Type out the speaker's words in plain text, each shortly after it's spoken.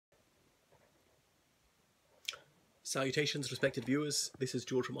Salutations, respected viewers. This is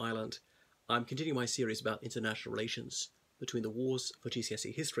George from Ireland. I'm continuing my series about international relations between the wars for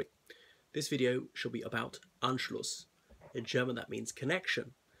GCSE history. This video shall be about Anschluss. In German, that means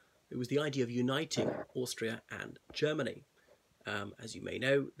connection. It was the idea of uniting Austria and Germany. As you may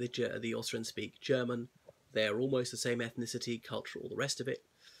know, the Austrians speak German. They're almost the same ethnicity, culture, all the rest of it.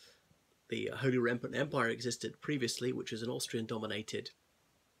 The Holy Roman Empire existed previously, which was an Austrian-dominated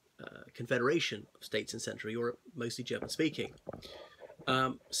confederation of states in Central Europe, mostly German-speaking.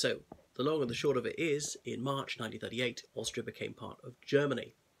 So the long and the short of it is, in March 1938, Austria became part of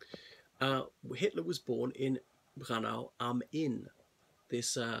Germany. Hitler was born in Brannau-am-Inn,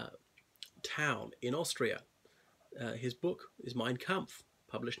 this town in Austria. His book is Mein Kampf,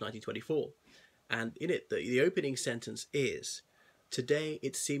 published 1924, and in it the opening sentence is, "Today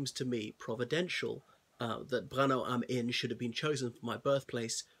it seems to me providential that Brannau-am-Inn should have been chosen for my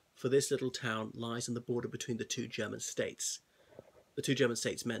birthplace, for this little town lies on the border between the two German states." The two German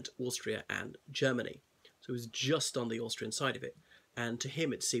states meant Austria and Germany, so it was just on the Austrian side of it, and to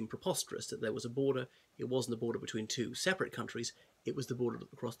him it seemed preposterous that there was a border. It wasn't a border between two separate countries, it was the border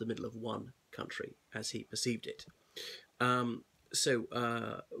across the middle of one country, as he perceived it. By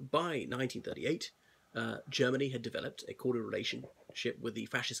 1938, Germany had developed a cordial relationship with the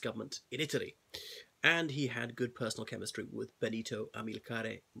fascist government in Italy, and he had good personal chemistry with Benito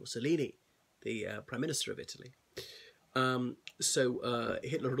Amilcare Mussolini, the Prime Minister of Italy.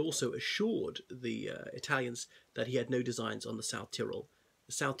 Hitler had also assured the Italians that he had no designs on the South Tyrol.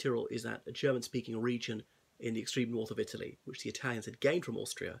 The South Tyrol is that German-speaking region in the extreme north of Italy, which the Italians had gained from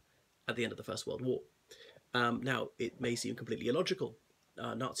Austria at the end of the First World War. Now, it may seem completely illogical.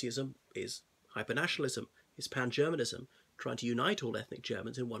 Nazism is hypernationalism, is pan-Germanism, trying to unite all ethnic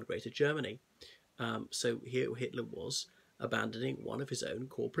Germans in one greater Germany. So here Hitler was abandoning one of his own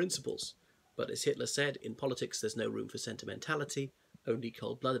core principles. But as Hitler said, in politics there's no room for sentimentality, only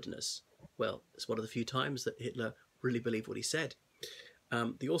cold-bloodedness. Well, it's one of the few times that Hitler really believed what he said.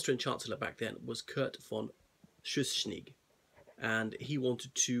 The Austrian Chancellor back then was Kurt von Seyss-Inquart, and he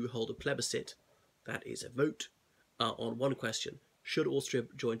wanted to hold a plebiscite, that is a vote, on one question: should Austria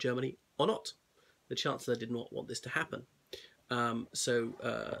join Germany or not? The Chancellor did not want this to happen.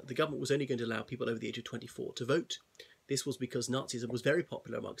 The government was only going to allow people over the age of 24 to vote. This was because Nazism was very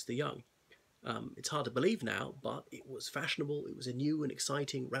popular amongst the young. It's hard to believe now, but it was fashionable. It was a new and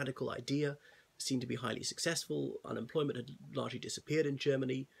exciting, radical idea. It seemed to be highly successful. Unemployment had largely disappeared in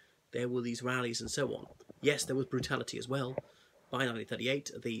Germany. There were these rallies and so on. Yes, there was brutality as well. By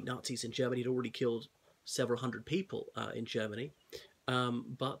 1938, the Nazis in Germany had already killed several hundred people in Germany.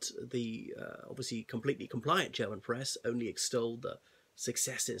 But the obviously completely compliant German press only extolled the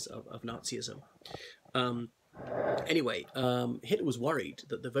successes of Nazism. Hitler was worried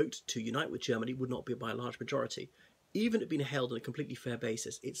that the vote to unite with Germany would not be by a large majority. Even if it had been held on a completely fair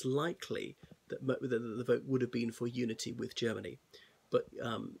basis, it's likely that the vote would have been for unity with Germany. But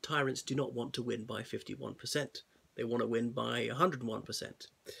tyrants do not want to win by 51%. They want to win by 101%.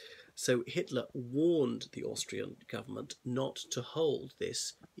 So Hitler warned the Austrian government not to hold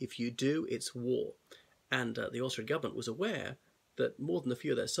this. If you do, it's war. And the Austrian government was aware that more than a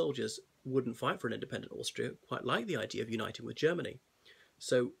few of their soldiers wouldn't fight for an independent Austria, quite like the idea of uniting with Germany.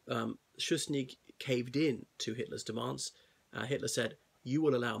 So Seyss-Inquart caved in to Hitler's demands. Hitler said, "You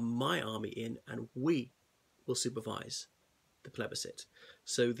will allow my army in and we will supervise the plebiscite."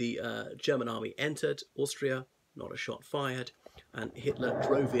 So the German army entered Austria, not a shot fired, and Hitler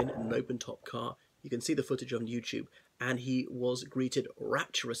drove in an open-top car. You can see the footage on YouTube, and he was greeted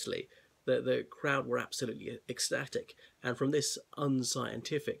rapturously. The crowd were absolutely ecstatic, and from this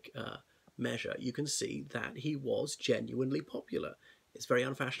unscientific measure, you can see that he was genuinely popular. It's very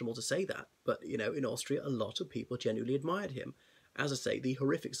unfashionable to say that, but you know, in Austria, a lot of people genuinely admired him. As I say, the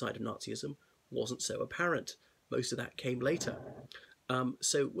horrific side of Nazism wasn't so apparent. Most of that came later.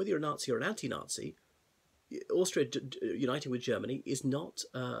 So whether you're a Nazi or an anti-Nazi, Austria uniting with Germany is not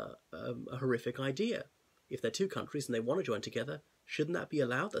a horrific idea. If they're two countries and they want to join together, shouldn't that be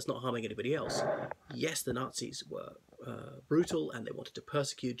allowed? That's not harming anybody else. Yes, the Nazis were brutal and they wanted to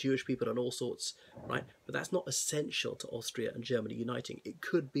persecute Jewish people and all sorts, right? But that's not essential to Austria and Germany uniting. It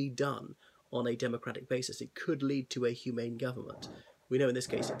could be done on a democratic basis. It could lead to a humane government. We know in this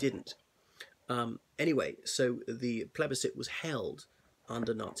case it didn't. Anyway, so the plebiscite was held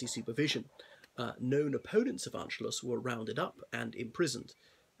under Nazi supervision. Known opponents of Anschluss were rounded up and imprisoned.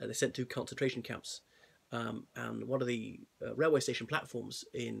 They sent to concentration camps. And one of the railway station platforms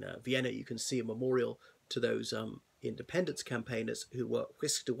in Vienna, you can see a memorial to those independence campaigners who were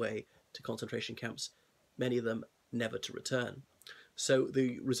whisked away to concentration camps, many of them never to return. So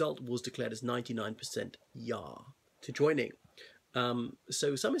the result was declared as 99% ja, to joining.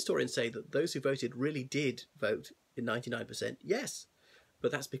 So some historians say that those who voted really did vote in 99%, yes,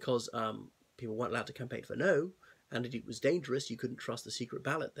 but that's because people weren't allowed to campaign for no, and it was dangerous. You couldn't trust the secret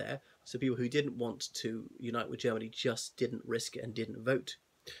ballot there. So people who didn't want to unite with Germany just didn't risk it and didn't vote.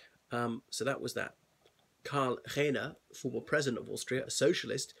 So that was that. Karl Renner, former president of Austria, a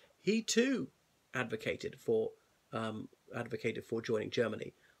socialist, he too advocated for joining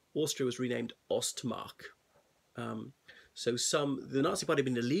Germany. Austria was renamed Ostmark. So the Nazi Party had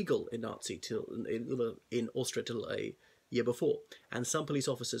been illegal in Austria till a year before, and some police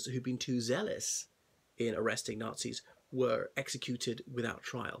officers who'd been too zealous in arresting Nazis were executed without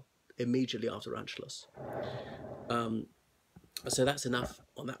trial immediately after Anschluss. So that's enough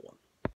on that one.